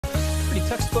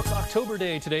Textbook October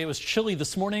day today. It was chilly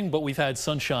this morning, but we've had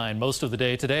sunshine most of the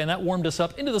day today, and that warmed us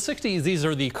up into the 60s. These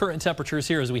are the current temperatures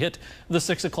here as we hit the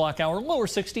 6 o'clock hour. Lower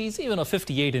 60s, even a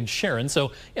 58 in Sharon.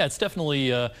 So yeah, it's definitely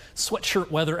sweatshirt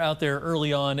weather out there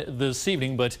early on this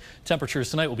evening, but temperatures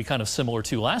tonight will be kind of similar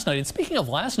to last night. And speaking of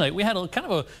last night, we had a kind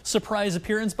of a surprise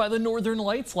appearance by the Northern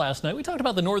Lights last night. We talked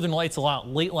about the Northern Lights a lot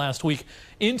late last week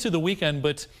into the weekend,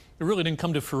 but it really didn't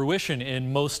come to fruition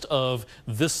in most of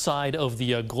this side of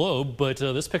the globe. But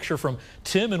this picture from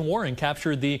Tim and Warren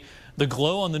captured the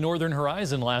glow on the northern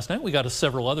horizon last night. We got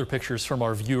several other pictures from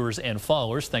our viewers and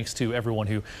followers. Thanks to everyone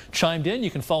who chimed in.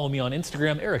 You can follow me on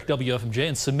Instagram, Eric WFMJ,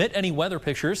 and submit any weather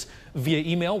pictures via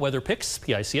email, weatherpics,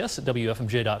 PICS at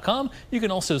WFMJ.com. You can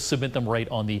also submit them right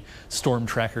on the Storm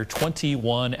Tracker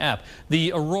 21 app.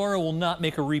 The Aurora will not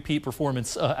make a repeat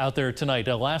performance out there tonight.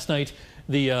 Last night,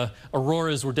 the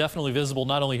auroras were definitely visible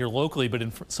not only here locally, but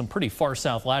in some pretty far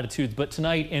south latitudes. But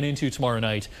tonight and into tomorrow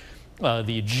night,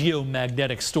 the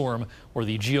geomagnetic storm or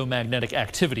the geomagnetic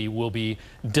activity will be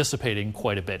dissipating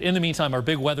quite a bit. In the meantime, our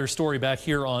big weather story back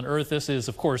here on Earth, this is,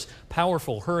 of course,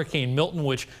 powerful Hurricane Milton,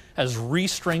 which has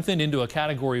re-strengthened into a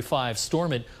Category 5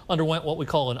 storm. It underwent what we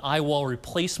call an eye wall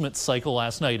replacement cycle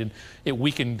last night, and it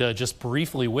weakened just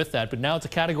briefly with that. But now it's a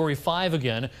Category 5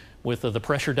 again, with the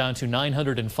pressure down to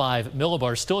 905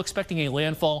 millibars. Still expecting a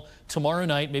landfall tomorrow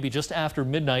night, maybe just after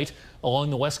midnight, along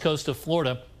the west coast of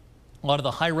Florida. A lot of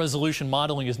the high-resolution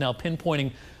modeling is now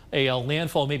pinpointing a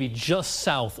landfall maybe just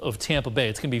south of Tampa Bay.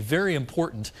 It's going to be very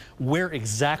important where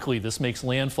exactly this makes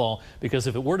landfall, because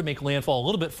if it were to make landfall a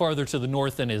little bit farther to the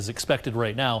north than is expected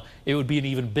right now, it would be an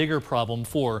even bigger problem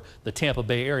for the Tampa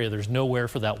Bay area. There's nowhere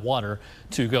for that water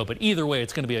to go. But either way,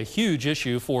 it's going to be a huge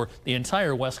issue for the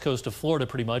entire west coast of Florida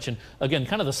pretty much. And again,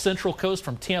 kind of the central coast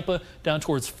from Tampa down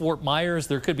towards Fort Myers,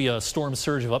 there could be a storm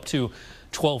surge of up to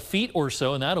 12 feet or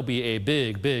so, and that'll be a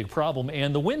big problem.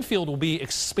 And the wind field will be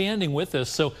expanding with this.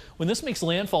 So when this makes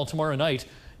landfall tomorrow night,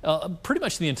 pretty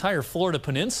much the entire Florida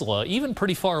peninsula, even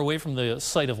pretty far away from the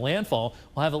site of landfall,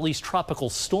 will have at least tropical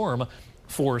storm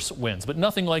force winds. But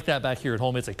nothing like that back here at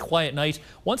home. It's a quiet night.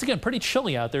 Once again, pretty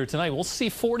chilly out there tonight. We'll see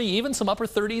 40, even some upper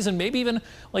 30s, and maybe even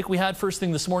like we had first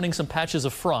thing this morning, some patches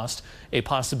of frost, a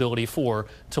possibility for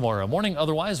tomorrow morning.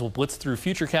 Otherwise, we'll blitz through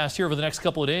Futurecast here over the next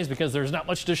couple of days because there's not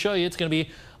much to show you. It's going to be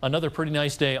another pretty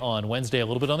nice day on Wednesday, a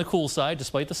little bit on the cool side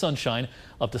despite the sunshine,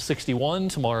 up to 61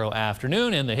 tomorrow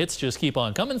afternoon, and the hits just keep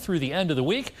on coming through the end of the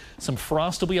week. Some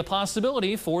frost will be a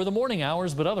possibility for the morning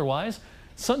hours, but otherwise,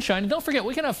 sunshine. And don't forget,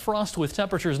 we can have frost with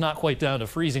temperatures not quite down to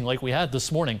freezing like we had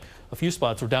this morning. A few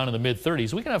spots were down in the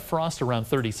mid-30s. We can have frost around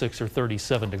 36 or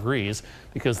 37 degrees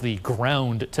because the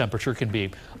ground temperature can be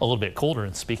a little bit colder.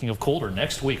 And speaking of colder,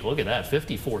 next week, look at that,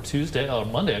 54 Tuesday,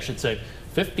 Monday, I should say.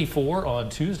 54 on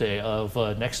Tuesday of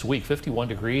next week. 51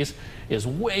 degrees is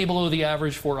way below the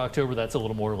average for October. That's a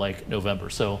little more like November.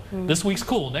 So this week's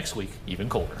cool. Next week, even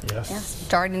colder. Yes.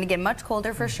 Starting to get much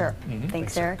colder for sure.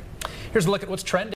 Thanks, Eric. Here's a look at what's trending.